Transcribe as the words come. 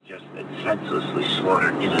senselessly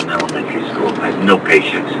slaughtered in an elementary school. I have no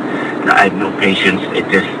patience. I have no patience.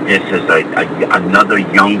 This is another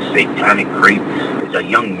young satanic creep. It's a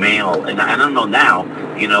young male, and I don't know now.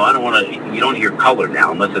 I don't want to. You don't hear color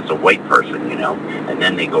now unless it's a white person. And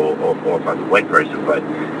then they go off on the white person. But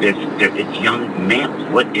it's young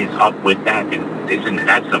males. What is up with that? And isn't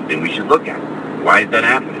that something we should look at? Why is that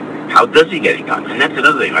happening? How does he get it done? And that's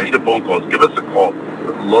another thing. I need a phone call. Give us a call.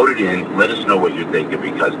 Load it in. Let us know what you're thinking,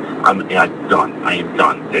 because I'm done. I am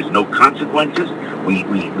done. There's no consequences. We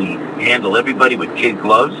handle everybody with kid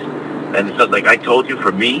gloves. And it's like I told you,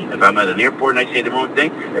 for me, if I'm at an airport and I say the wrong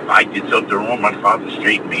thing, if I did something wrong, my father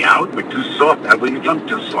straightened me out. We're too soft. I've become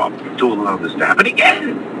too soft to allow this to happen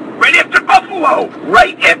again. Right after Buffalo.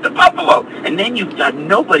 Right after Buffalo. And then you've got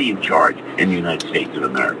nobody in charge in the United States of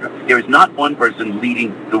America. There is not one person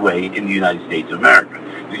leading the way in the United States of America.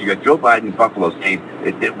 You got Joe Biden in Buffalo saying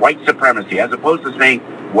white supremacy, as opposed to saying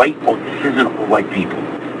this isn't all white people.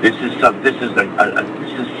 This is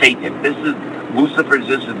Satan. This is Lucifer.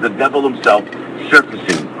 This is the devil himself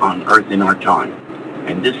surfacing on Earth in our time.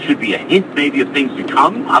 And this should be a hint, maybe, of things to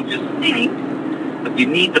come. I'm just saying. But you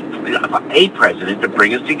need a president to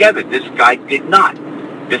bring us together. This guy did not.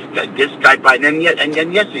 This guy Biden, and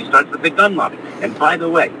then yes, he starts with the gun lobby. And by the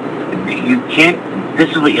way, you can't. This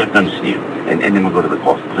is what you have to understand. And then we'll go to the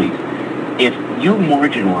calls, please. If you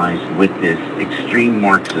marginalize with this extreme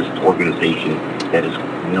Marxist organization that is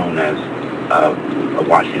known as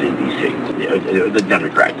Washington, D.C., the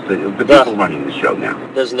Democrats, the people running the show now.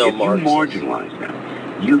 There's no Marxist. If you marginalize them,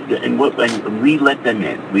 and we let them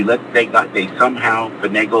in. They somehow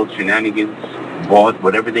finagled shenanigans, bought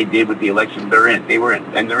whatever they did with the election. They were in,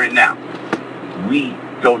 and they're in now. We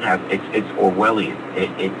don't have. It's Orwellian.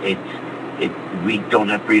 We don't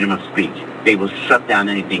have freedom of speech. They will shut down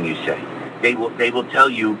anything you say. They will tell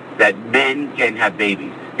you that men can have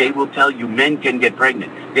babies. They will tell you men can get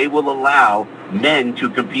pregnant. They will allow men to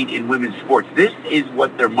compete in women's sports. This is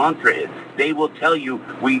what their mantra is. They will tell you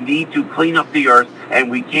we need to clean up the earth and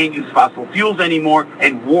we can't use fossil fuels anymore,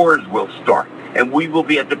 and wars will start. And we will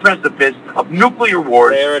be at the precipice of nuclear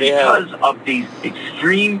wars because of these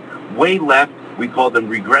extreme, way left, we call them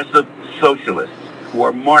regressive socialists, who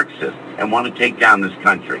are Marxists and want to take down this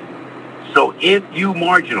country. So if you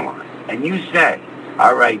marginalize and you say,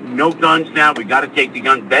 all right, no guns now, we got to take the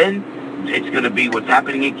guns, then it's going to be what's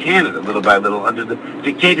happening in Canada, little by little, under the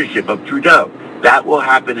dictatorship of Trudeau. That will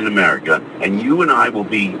happen in America, and you and I will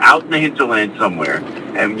be out in the hinterland somewhere,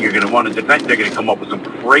 and you're going to want to defend. They're going to come up with some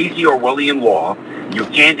crazy Orwellian law. You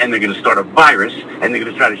can't, and they're going to start a virus, and they're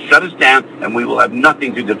going to try to shut us down, and we will have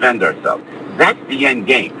nothing to defend ourselves. That's the end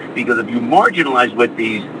game, because if you marginalize with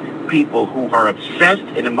these people who are obsessed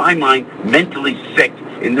and, in my mind, mentally sick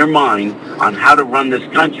in their mind on how to run this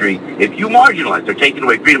country, if you marginalize, they're taking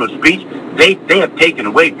away freedom of speech. They have taken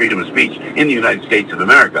away freedom of speech in the United States of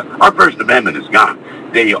America. Our First Amendment is gone.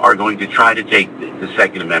 They are going to try to take the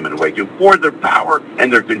Second Amendment away for their power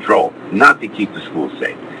and their control, not to keep the schools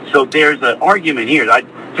safe. So there's an argument here. I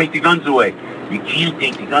take the guns away. You can't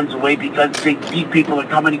take the guns away because these people are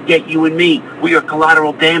coming to get you and me. We are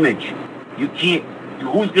collateral damage. You can't.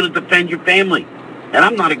 Who's going to defend your family? And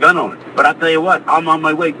I'm not a gun owner, but I'll tell you what, I'm on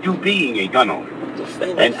my way to being a gun owner.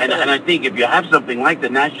 And I think if you have something like the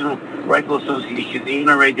National Rifle Association, the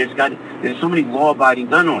NRA, there's so many law-abiding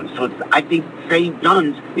gun owners. So I think saying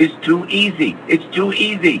guns is too easy. It's too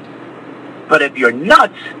easy. But if you're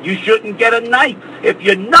nuts, you shouldn't get a knife. If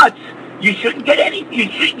you're nuts, you shouldn't get anything.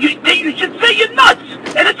 You should say you're nuts.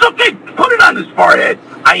 And it's okay. Put it on his forehead.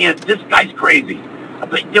 This guy's crazy.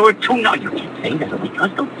 But there were two nuts. You can't say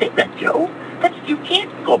that. Don't say that, Joe. You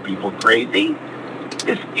can't call people crazy.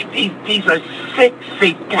 These are sick,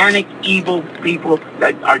 satanic, evil people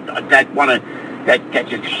that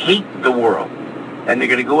just hate the world, and they're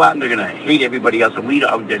going to go out and they're going to hate everybody else. And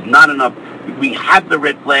there's not enough. We have the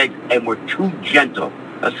red flags, and we're too gentle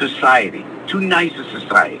a society, too nice a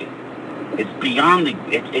society. It's beyond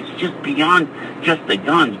it's just beyond just the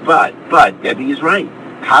guns. But Debbie is right.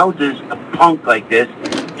 How does a punk like this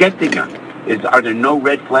get the gun? Are there no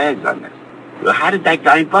red flags on this? How did that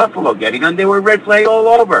guy in Buffalo get a gun? There were red flags all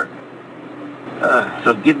over.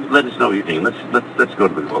 So let us know what you're thinking. Let's go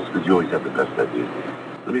to the calls, because you always have the best ideas.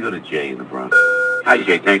 Let me go to Jay in the Bronx. Hi,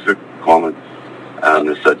 Jay. Thanks for calling on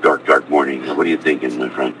this dark morning. What are you thinking, my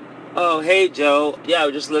friend? Oh, hey, Joe. Yeah, I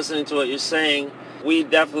was just listening to what you're saying. We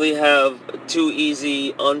definitely have too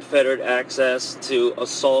easy, unfettered access to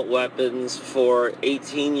assault weapons for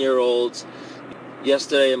 18-year-olds.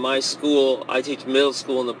 Yesterday in my school, I teach middle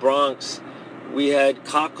school in the Bronx, we had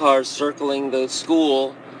cop cars circling the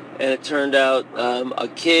school, and it turned out a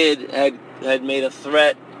kid had made a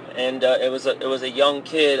threat and it was a young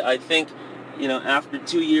kid. I think, after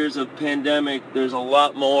 2 years of pandemic, there's a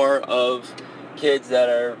lot more of kids that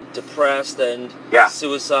are depressed and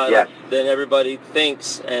suicidal than everybody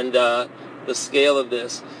thinks, and the scale of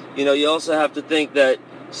this. You also have to think that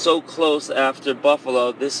so close after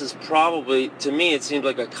Buffalo, this is probably, to me, it seems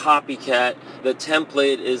like a copycat. The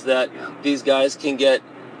template is that these guys can get,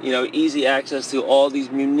 easy access to all these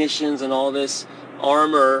munitions and all this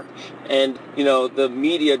armor, and, the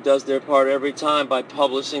media does their part every time by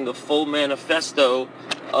publishing the full manifesto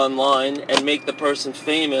online and make the person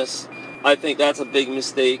famous. I think that's a big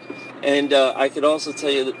mistake. And I could also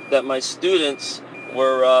tell you that my students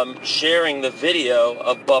were sharing the video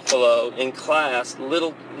of Buffalo in class.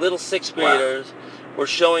 Little sixth graders were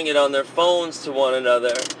showing it on their phones to one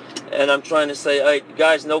another. And I'm trying to say, hey,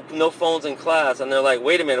 guys, no phones in class. And they're like,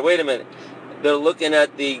 wait a minute. They're looking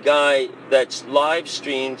at the guy that live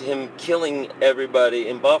streamed him killing everybody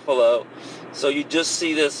in Buffalo. So you just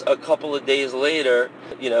see this a couple of days later.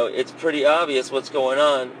 It's pretty obvious what's going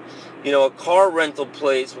on. A car rental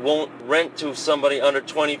place won't rent to somebody under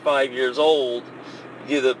 25 years old.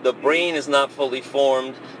 The brain is not fully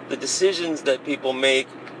formed. The decisions that people make,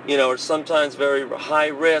 are sometimes very high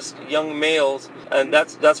risk, young males. And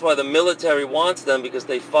that's why the military wants them, because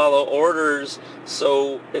they follow orders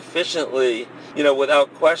so efficiently,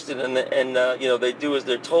 without question. And they do as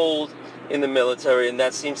they're told in the military, and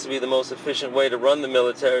that seems to be the most efficient way to run the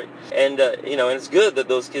military. And and it's good that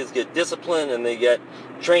those kids get discipline, and they get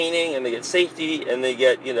training, and they get safety, and they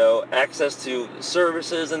get access to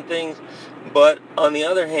services and things. But on the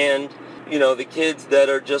other hand, the kids that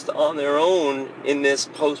are just on their own in this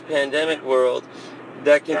post-pandemic world,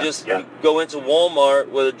 that can just go into Walmart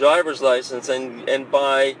with a driver's license and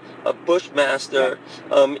buy a Bushmaster,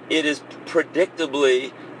 it is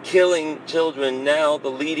predictably killing children now, the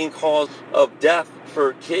leading cause of death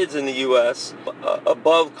for kids in the U.S.,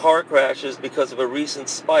 above car crashes because of a recent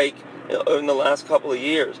spike in the last couple of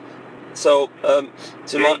years. So,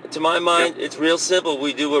 to my mind, it's real simple.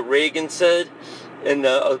 We do what Reagan said and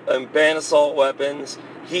ban assault weapons.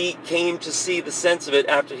 He came to see the sense of it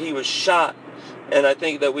after he was shot, and I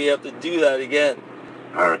think that we have to do that again.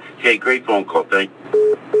 All right. Hey, great phone call. Thank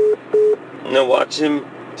you. Watch him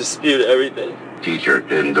dispute everything. Teacher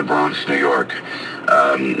in the Bronx, New York.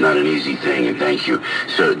 Not an easy thing, and thank you.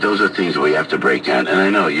 So those are things we have to break down. And I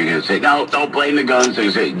know you're going to say, no, don't blame the guns.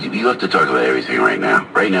 You have to talk about everything right now.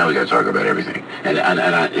 Right now, we got to talk about everything. And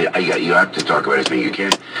you have to talk about everything. You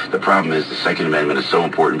can't. The problem is the Second Amendment is so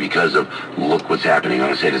important because of, look what's happening. I'm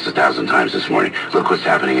going to say this 1,000 times this morning. Look what's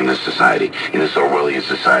happening in this society, in this Orwellian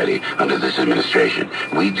society under this administration.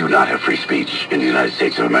 We do not have free speech in the United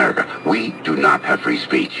States of America. We do not have free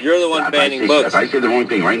speech. You're the one banning books. If I say the wrong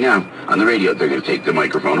thing right now on the radio, they're going to take the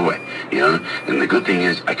microphone away. And the good thing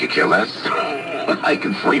is I could care less. I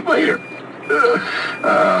can sleep later.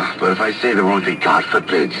 But if I say the wrong thing, God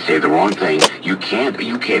forbid you say the wrong thing, you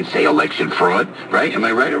can't say election fraud, right? Am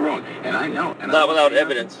I right or wrong? And I know. And not without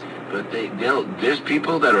evidence. But there's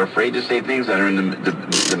people that are afraid to say things that are in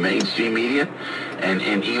the mainstream media, and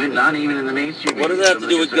even not even in the mainstream media. What does that have to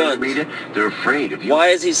do with guns? Media, they're afraid. Why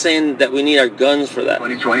is he saying that we need our guns for that?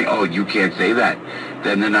 2020, oh, you can't say that.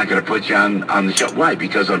 Then they're not going to put you on the show. Why?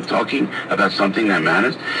 Because I'm talking about something that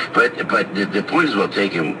matters. But the point is well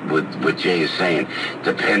taken with what Jay is saying.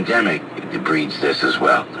 The pandemic breeds this as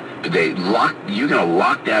well. You're going to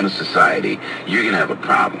lock down a society, you're going to have a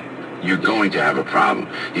problem. You're going to have a problem.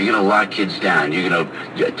 You're going to lock kids down. You're going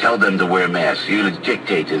to tell them to wear masks. You're going to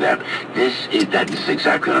dictate to them. That is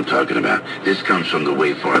exactly what I'm talking about. This comes from the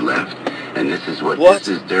way far left. And this is what? This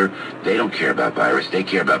is. They don't care about virus. They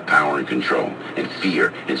care about power and control and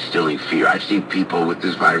fear, instilling fear. I've seen people with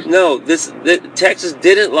this virus. No, Texas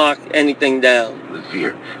didn't lock anything down. With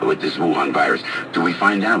fear, with this Wuhan virus. Do we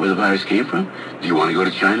find out where the virus came from? Do you want to go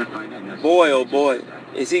to China? Find out? Boy, oh boy.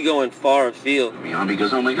 Is he going far afield?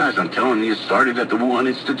 Because, oh my gosh, I'm telling you, it started at the Wuhan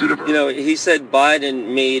Institute of... he said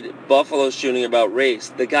Biden made Buffalo shooting about race.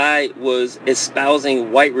 The guy was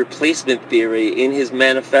espousing white replacement theory in his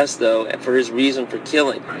manifesto for his reason for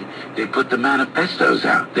killing. Right. They put the manifestos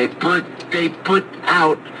out. They put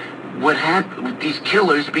out what happened. These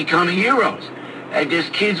killers become heroes. And there's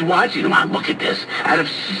kids watching them. Look at this.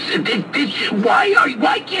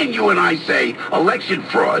 Why can't you and I say election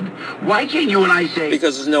fraud? Why can't you and I say...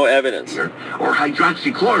 Because there's no evidence. Or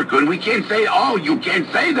hydroxychloroquine. We can't say, oh, you can't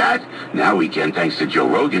say that. Now we can, thanks to Joe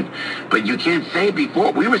Rogan. But you can't say it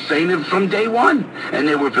before. We were saying it from day one. And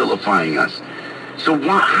they were vilifying us. So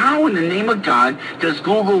how in the name of God does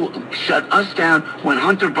Google shut us down when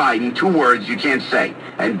Hunter Biden, 2 words you can't say,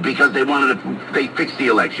 and because they fixed the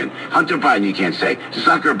election. Hunter Biden you can't say.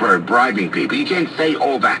 Zuckerberg bribing people. You can't say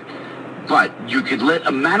all that. But you could let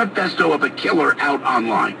a manifesto of a killer out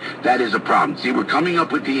online. That is a problem. See, we're coming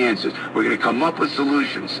up with the answers. We're going to come up with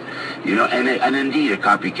solutions. And indeed a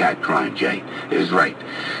copycat crime, Jay, is right.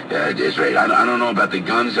 Is right. I don't know about the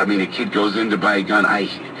guns. I mean, a kid goes in to buy a gun.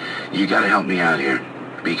 You got to help me out here.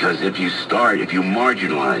 Because if you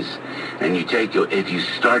marginalize, and if you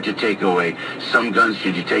start to take away some guns,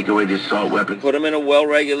 should you take away the assault weapons? Put them in a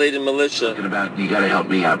well-regulated militia. You got to help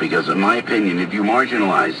me out, because in my opinion, if you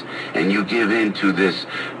marginalize and you give in to this,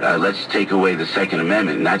 let's take away the Second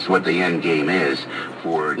Amendment, and that's what the end game is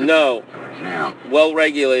for... No. Now,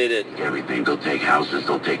 well-regulated. Everything. They'll take houses,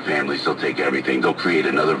 they'll take families, they'll take everything. They'll create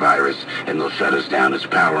another virus, and they'll shut us down. It's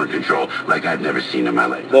power and control like I've never seen in my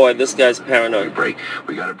life. Boy, this guy's paranoid.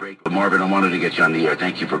 We got to break. Marvin, I wanted to get you on the air.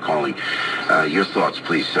 Thank you for calling. Your thoughts,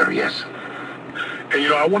 please, sir. Yes.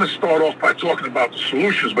 And, I want to start off by talking about the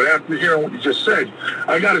solutions, but after hearing what you just said,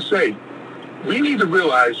 I got to say, we need to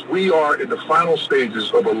realize we are in the final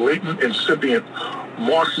stages of a latent, incipient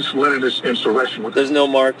Marxist-Leninist insurrection. There's no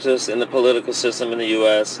Marxists in the political system in the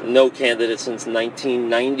U.S., no candidate since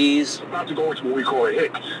 1990s. We're about to go into what we call a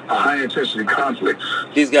HIC, a high-intensity conflict.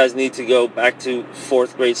 These guys need to go back to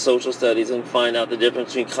 4th grade social studies and find out the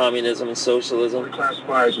difference between communism and socialism. We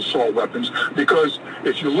classify as assault weapons because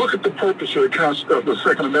if you look at the purpose of the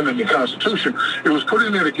Second Amendment in the Constitution, it was put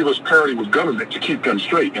in there to give us parity with government to keep guns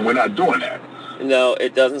straight, and we're not doing that. No,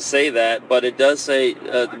 it doesn't say that, but it does say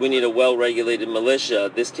we need a well-regulated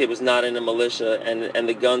militia. This kid was not in a militia, and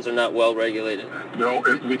the guns are not well-regulated.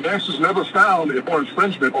 The answers never found more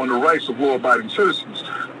infringement on the rights of law-abiding citizens.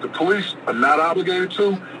 The police are not obligated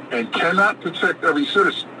to and cannot protect every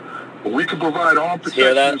citizen. But we can provide armed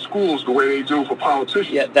protection in schools the way they do for politicians.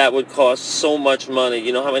 Yeah, that would cost so much money.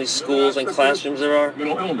 You know how many schools and classrooms there are?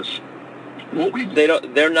 Mental illness.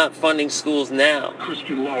 They're not funding schools now.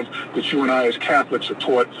 Christian love that you and I as Catholics are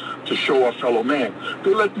taught to show our fellow man.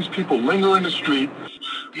 They let these people linger in the street.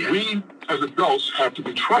 Yeah. We, as adults, have to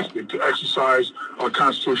be trusted to exercise our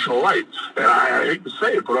constitutional right. And I hate to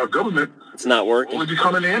say it, but our government... It's not working. Only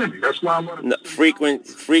becoming an enemy. That's why I'm going to... Frequent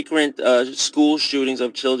school shootings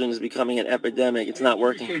of children is becoming an epidemic. It's not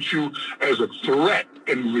working. You as a threat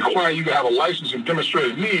and require you to have a license and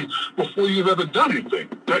demonstrated need before you've ever done anything.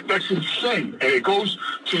 That's insane. And it goes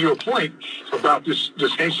to your point about this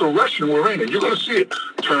insurrection we're in. And you're going to see it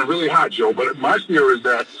turn really hot, Joe. But my fear is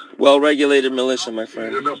that... Well-regulated militia, my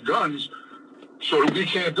friend. Enough guns so that we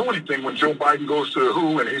can't do anything when Joe Biden goes to the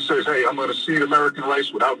WHO and he says, hey, I'm going to cede American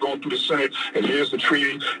rights without going through the Senate, and here's the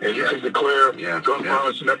treaty, and you can declare gun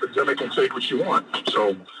violence an epidemic and take what you want.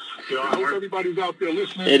 So, I hope everybody's out there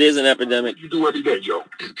listening. It is an epidemic. You do every day, Joe.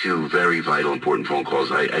 2 very vital, important phone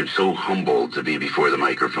calls. I'm so humbled to be before the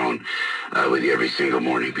microphone with you every single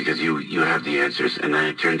morning because you have the answers. And then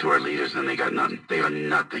I turn to our leaders and they got nothing. They got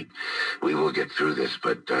nothing. We will get through this,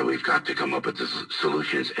 but we've got to come up with the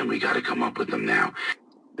solutions, and we got to come up with them now.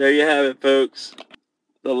 There you have it, folks.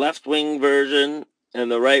 The left-wing version and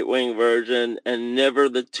the right-wing version, and never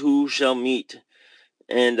the two shall meet.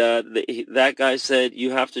 And that guy said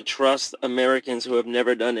you have to trust Americans who have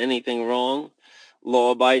never done anything wrong,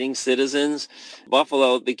 law-abiding citizens.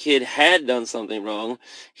 Buffalo, the kid had done something wrong.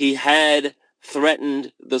 He had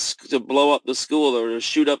threatened to blow up the school or to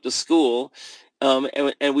shoot up the school.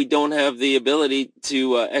 And we don't have the ability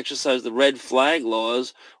to exercise the red flag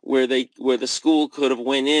laws where the school could have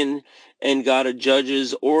went in and got a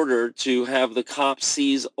judge's order to have the cops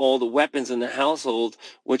seize all the weapons in the household,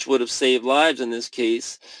 which would have saved lives in this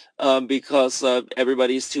case, because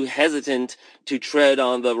everybody's too hesitant to tread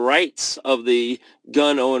on the rights of the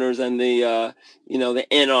gun owners and the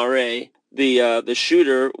NRA. The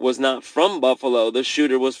shooter was not from Buffalo. The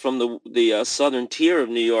shooter was from the southern tier of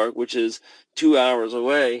New York, which is 2 hours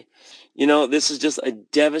away. This is just a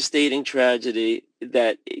devastating tragedy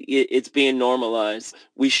that it's being normalized.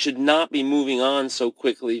 We should not be moving on so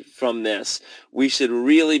quickly from this. We should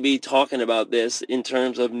really be talking about this in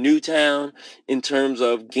terms of Newtown, in terms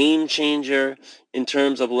of game changer, in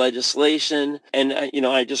terms of legislation. And,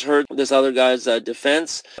 I just heard this other guy's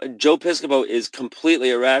defense. Joe Piscopo is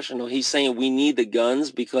completely irrational. He's saying we need the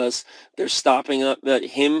guns because they're stopping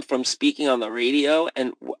him from speaking on the radio.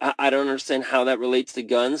 And I don't understand how that relates to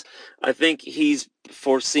guns. I think he's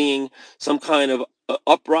foreseeing some kind of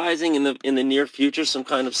uprising in the near future, some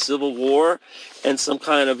kind of civil war and some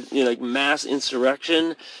kind of like mass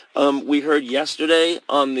insurrection. We heard yesterday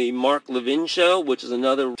on the Mark Levin show, which is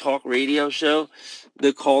another talk radio show,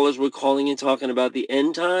 the callers were calling in talking about the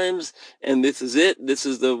end times, and this is it. This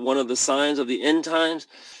is one of the signs of the end times.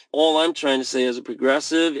 All I'm trying to say as a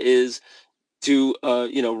progressive is to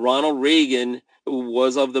Ronald Reagan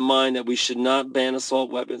was of the mind that we should not ban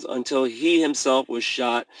assault weapons until he himself was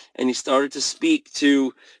shot, and he started to speak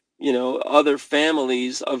to other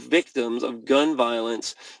families of victims of gun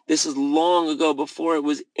violence. This is long ago, before it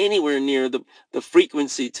was anywhere near the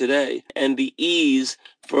frequency today and the ease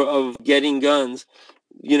of getting guns.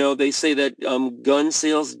 They say that gun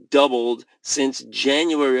sales doubled since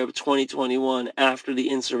January of 2021 after the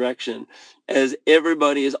insurrection, as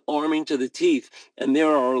everybody is arming to the teeth. And there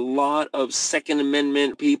are a lot of Second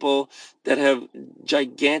Amendment people that have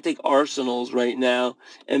gigantic arsenals right now,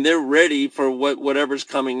 and they're ready for whatever's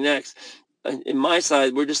coming next. In my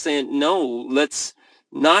side, we're just saying, no, let's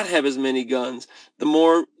not have as many guns. The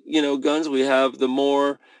more, guns we have, the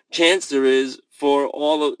more chance there is for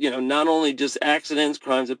all of, not only just accidents,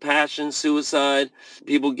 crimes of passion, suicide,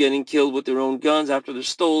 people getting killed with their own guns after they're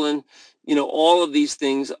stolen. All of these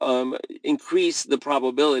things increase the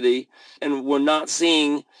probability, and we're not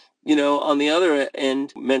seeing, on the other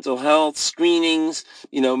end, mental health screenings,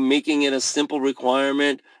 making it a simple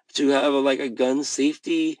requirement to have a gun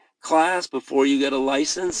safety class before you get a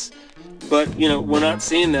license. But, we're not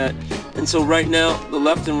seeing that. And so right now, the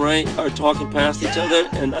left and right are talking past each other,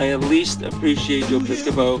 and I at least appreciate Joe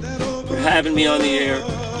Piscopo for having me on the air.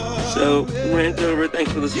 So, rant over.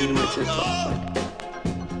 Thanks for listening to my TikTok.